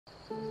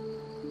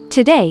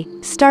Today,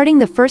 starting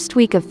the first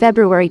week of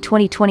February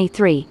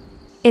 2023,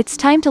 it's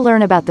time to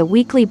learn about the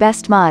weekly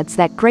best mods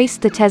that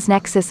graced the TES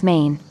Nexus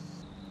main.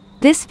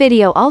 This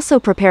video also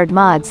prepared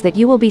mods that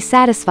you will be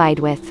satisfied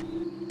with.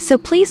 So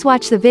please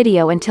watch the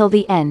video until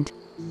the end.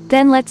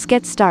 Then let's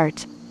get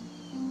started.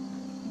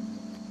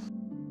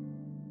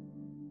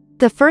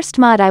 The first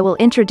mod I will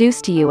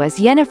introduce to you is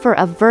Yennefer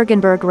of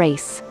Vergenberg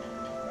race.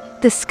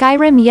 The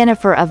Skyrim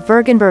Yennefer of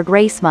Vergenberg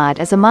race mod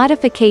is a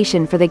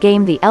modification for the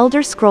game The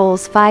Elder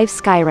Scrolls V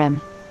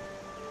Skyrim.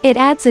 It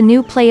adds a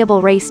new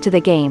playable race to the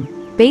game,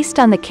 based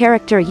on the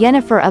character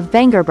Yennefer of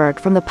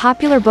Vergenberg from the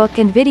popular book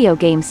and video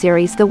game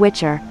series The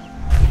Witcher.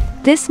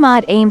 This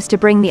mod aims to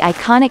bring the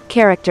iconic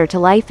character to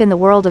life in the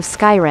world of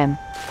Skyrim,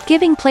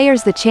 giving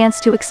players the chance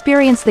to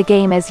experience the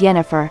game as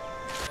Yennefer.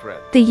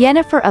 The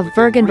Yennefer of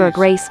Vergenberg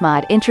race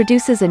mod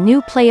introduces a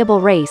new playable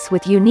race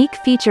with unique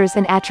features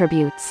and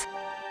attributes.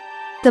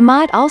 The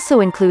mod also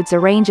includes a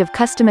range of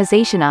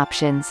customization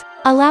options,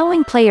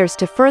 allowing players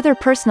to further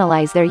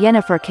personalize their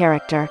Yennefer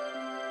character.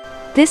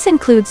 This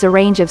includes a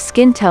range of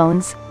skin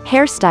tones,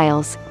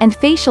 hairstyles, and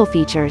facial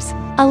features,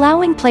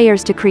 allowing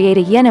players to create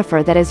a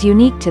Yennefer that is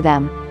unique to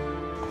them.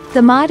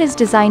 The mod is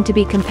designed to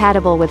be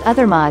compatible with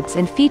other mods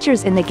and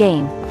features in the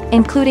game,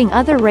 including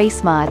other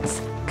race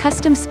mods,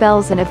 custom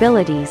spells and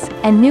abilities,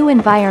 and new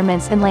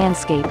environments and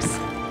landscapes.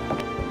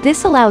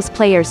 This allows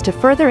players to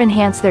further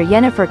enhance their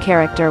Yennefer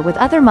character with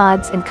other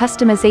mods and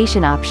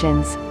customization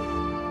options.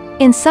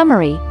 In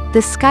summary, the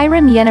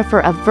Skyrim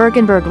Yennefer of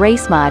Vergenberg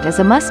race mod is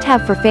a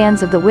must-have for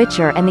fans of The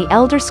Witcher and The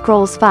Elder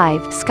Scrolls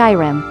V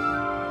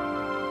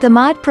Skyrim. The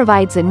mod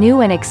provides a new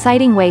and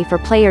exciting way for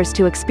players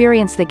to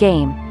experience the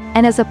game,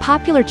 and is a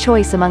popular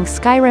choice among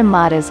Skyrim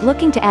modders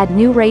looking to add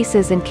new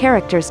races and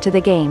characters to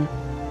the game.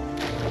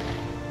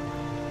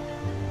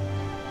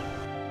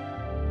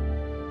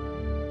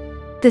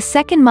 The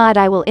second mod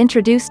I will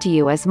introduce to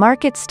you is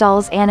Market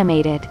Stalls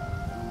Animated.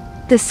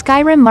 The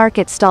Skyrim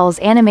Market Stalls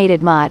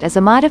Animated mod is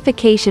a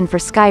modification for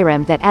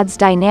Skyrim that adds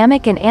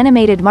dynamic and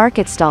animated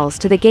market stalls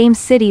to the game's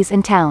cities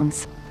and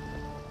towns.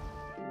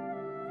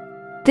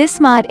 This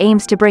mod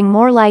aims to bring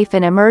more life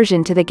and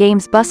immersion to the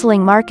game's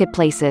bustling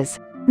marketplaces,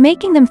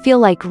 making them feel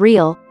like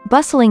real,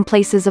 bustling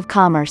places of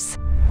commerce.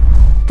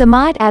 The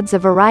mod adds a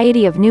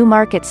variety of new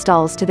market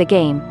stalls to the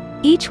game,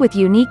 each with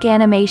unique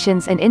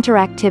animations and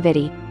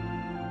interactivity.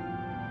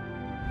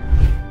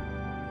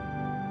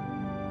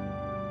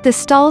 The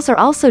stalls are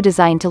also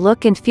designed to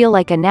look and feel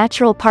like a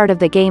natural part of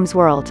the game's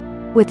world,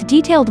 with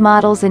detailed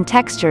models and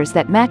textures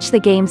that match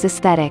the game's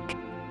aesthetic.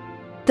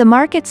 The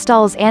Market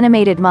Stalls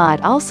Animated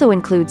mod also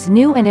includes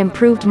new and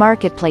improved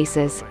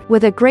marketplaces,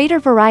 with a greater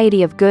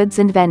variety of goods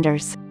and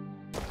vendors.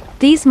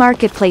 These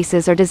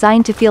marketplaces are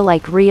designed to feel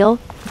like real,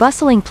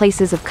 bustling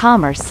places of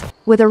commerce,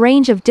 with a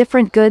range of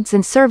different goods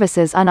and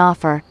services on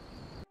offer.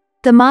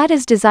 The mod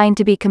is designed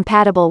to be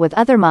compatible with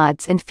other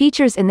mods and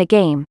features in the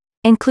game,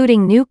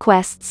 including new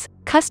quests,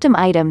 custom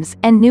items,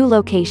 and new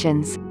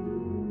locations.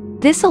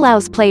 This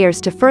allows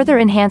players to further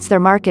enhance their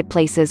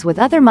marketplaces with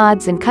other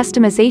mods and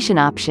customization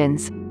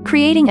options,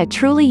 creating a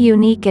truly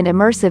unique and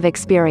immersive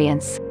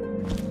experience.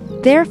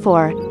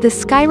 Therefore, the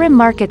Skyrim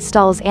Market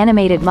Stalls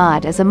Animated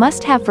mod is a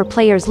must-have for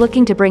players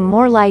looking to bring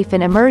more life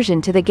and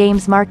immersion to the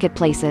game's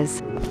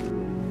marketplaces.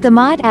 The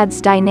mod adds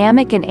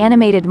dynamic and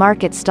animated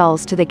market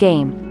stalls to the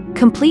game,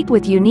 complete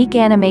with unique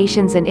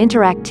animations and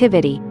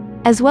interactivity,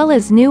 as well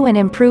as new and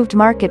improved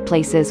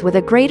marketplaces with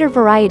a greater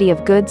variety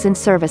of goods and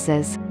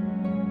services.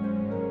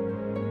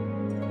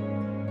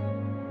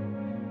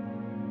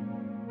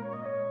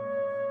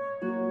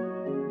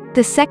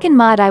 The second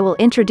mod I will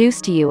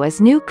introduce to you is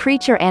New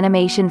Creature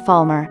Animation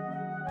Falmer.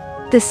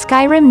 The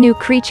Skyrim New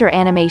Creature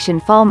Animation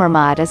Falmer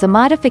mod is a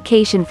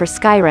modification for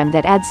Skyrim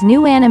that adds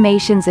new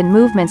animations and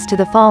movements to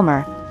the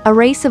Falmer, a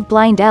race of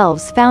blind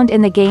elves found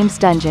in the game's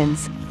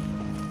dungeons.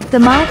 The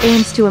mod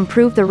aims to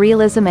improve the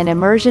realism and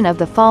immersion of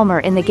the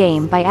Falmer in the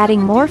game by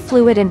adding more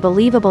fluid and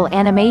believable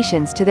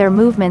animations to their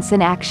movements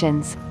and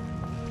actions.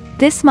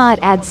 This mod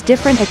adds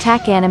different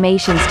attack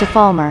animations to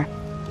Falmer.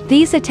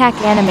 These attack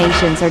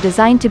animations are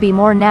designed to be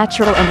more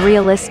natural and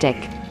realistic,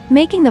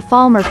 making the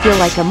Falmer feel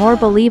like a more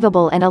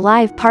believable and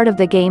alive part of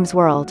the game's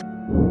world.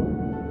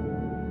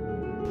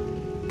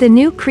 The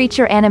New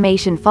Creature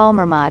Animation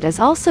Falmer mod is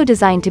also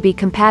designed to be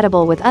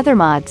compatible with other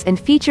mods and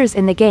features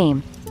in the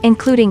game,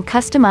 including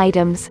custom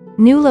items,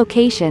 new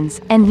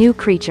locations, and new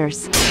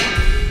creatures.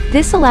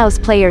 This allows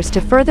players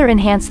to further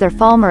enhance their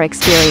Falmer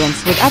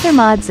experience with other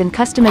mods and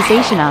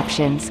customization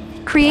options,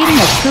 creating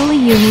a truly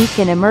unique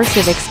and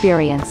immersive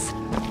experience.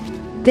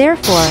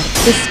 Therefore,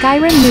 the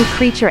Skyrim New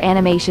Creature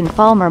Animation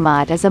Falmer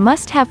mod is a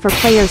must-have for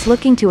players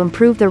looking to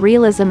improve the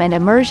realism and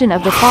immersion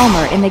of the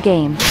Falmer in the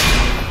game.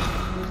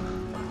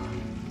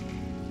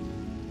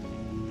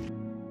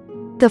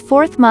 The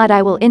fourth mod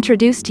I will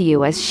introduce to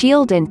you is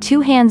Shield and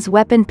Two Hands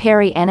Weapon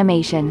Parry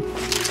Animation.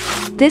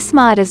 This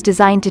mod is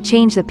designed to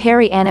change the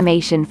parry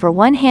animation for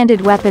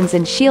one-handed weapons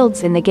and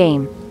shields in the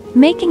game,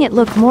 making it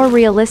look more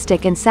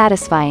realistic and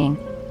satisfying.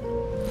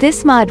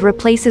 This mod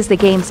replaces the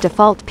game's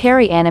default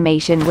parry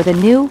animation with a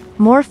new,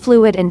 more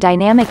fluid and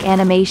dynamic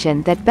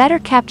animation that better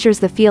captures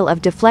the feel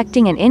of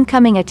deflecting an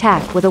incoming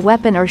attack with a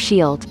weapon or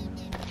shield.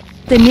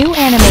 The new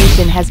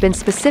animation has been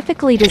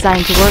specifically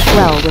designed to work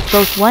well with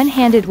both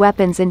one-handed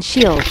weapons and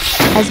shields,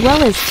 as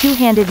well as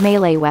two-handed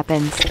melee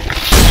weapons.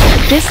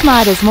 This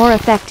mod is more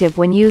effective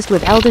when used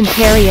with Elden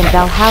Parry and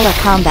Valhalla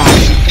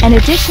combat, and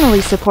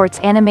additionally supports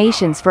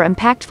animations for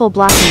impactful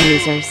blocking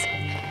users.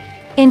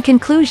 In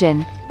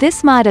conclusion,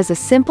 this mod is a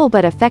simple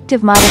but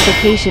effective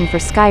modification for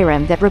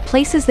Skyrim that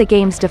replaces the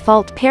game's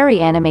default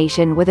parry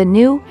animation with a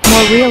new,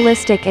 more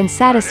realistic and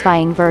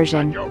satisfying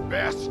version.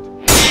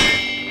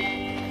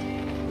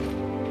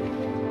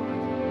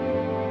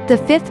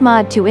 The fifth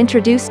mod to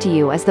introduce to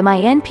you is the My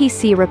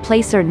NPC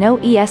Replacer No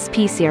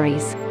ESP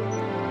series.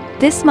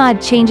 This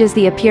mod changes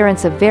the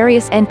appearance of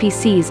various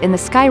NPCs in the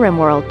Skyrim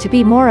world to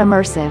be more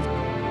immersive.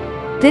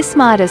 This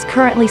mod is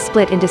currently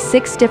split into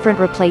 6 different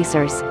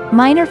replacers: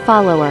 Minor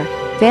Follower,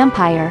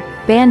 Vampire,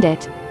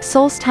 Bandit,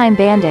 Solstheim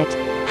Bandit,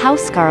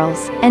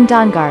 Housecarls, and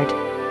Dawnguard.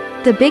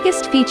 The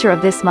biggest feature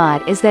of this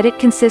mod is that it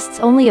consists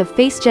only of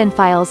facegen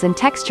files and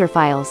texture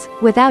files,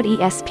 without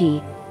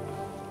ESP.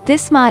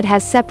 This mod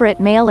has separate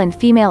male and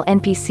female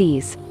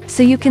NPCs,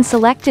 so you can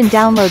select and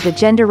download the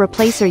gender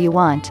replacer you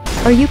want,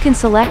 or you can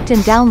select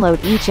and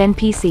download each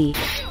NPC.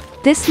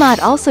 This mod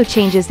also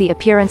changes the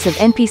appearance of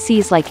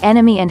NPCs like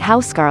enemy and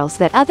housecarls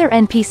that other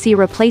NPC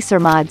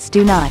replacer mods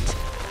do not.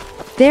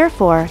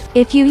 Therefore,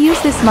 if you use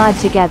this mod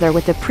together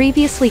with the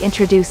previously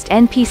introduced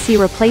NPC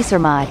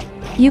replacer mod,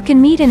 you can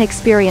meet and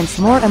experience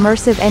more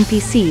immersive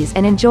NPCs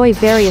and enjoy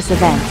various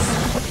events.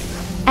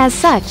 As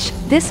such,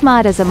 this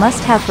mod is a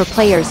must-have for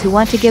players who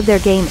want to give their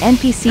game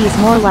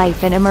NPCs more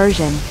life and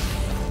immersion.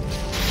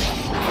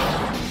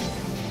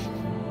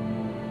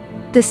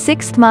 The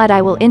sixth mod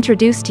I will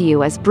introduce to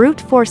you is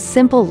Brute Force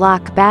Simple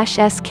Lock Bash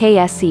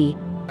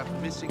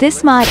SKSE.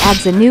 This mod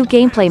adds a new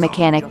gameplay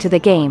mechanic to the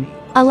game,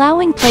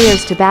 allowing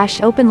players to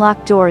bash open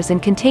locked doors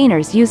and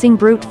containers using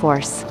brute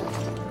force.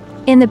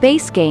 In the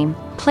base game,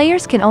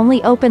 players can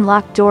only open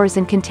locked doors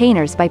and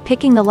containers by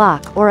picking the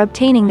lock or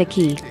obtaining the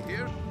key.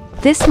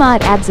 This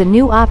mod adds a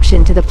new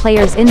option to the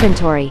player's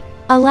inventory,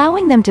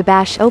 allowing them to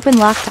bash open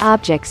locked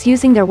objects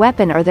using their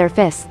weapon or their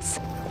fists.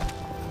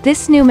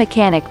 This new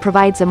mechanic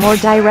provides a more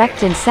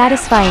direct and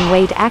satisfying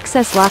way to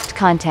access locked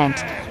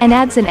content, and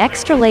adds an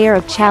extra layer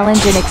of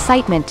challenge and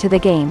excitement to the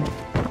game.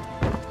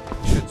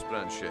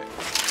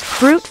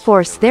 Brute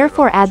Force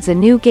therefore adds a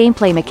new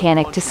gameplay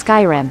mechanic to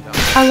Skyrim,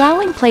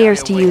 allowing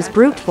players to use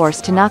brute force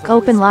to knock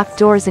open locked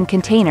doors and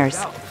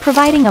containers,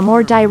 providing a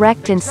more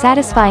direct and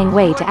satisfying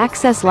way to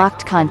access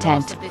locked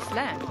content.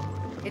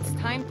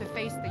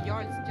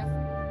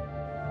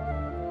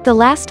 The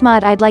last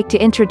mod I'd like to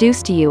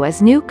introduce to you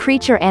is New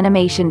Creature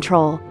Animation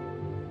Troll.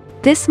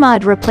 This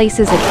mod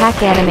replaces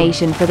attack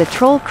animation for the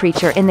troll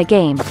creature in the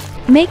game,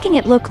 making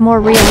it look more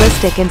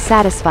realistic and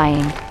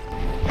satisfying.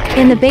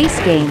 In the base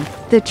game,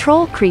 the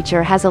troll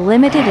creature has a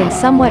limited and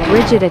somewhat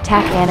rigid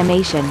attack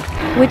animation,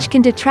 which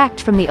can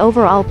detract from the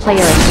overall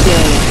player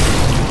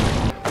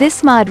experience.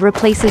 This mod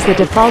replaces the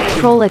default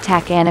troll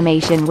attack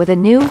animation with a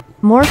new,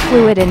 more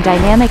fluid and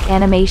dynamic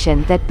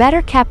animation that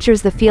better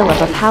captures the feel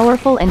of a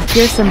powerful and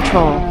fearsome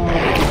troll.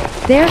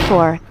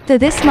 Therefore,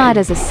 this mod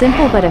is a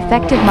simple but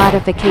effective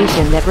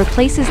modification that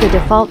replaces the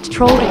default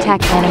troll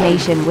attack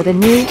animation with a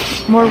new,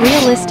 more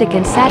realistic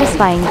and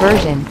satisfying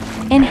version,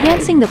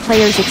 enhancing the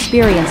player's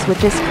experience with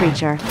this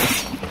creature.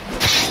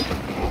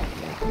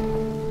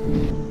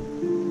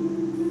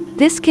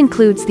 This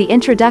concludes the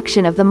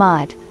introduction of the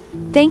mod.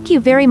 Thank you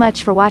very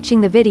much for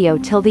watching the video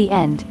till the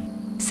end.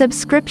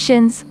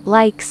 Subscriptions,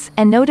 likes,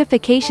 and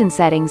notification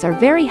settings are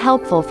very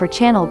helpful for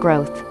channel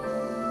growth.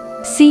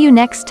 See you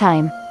next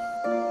time.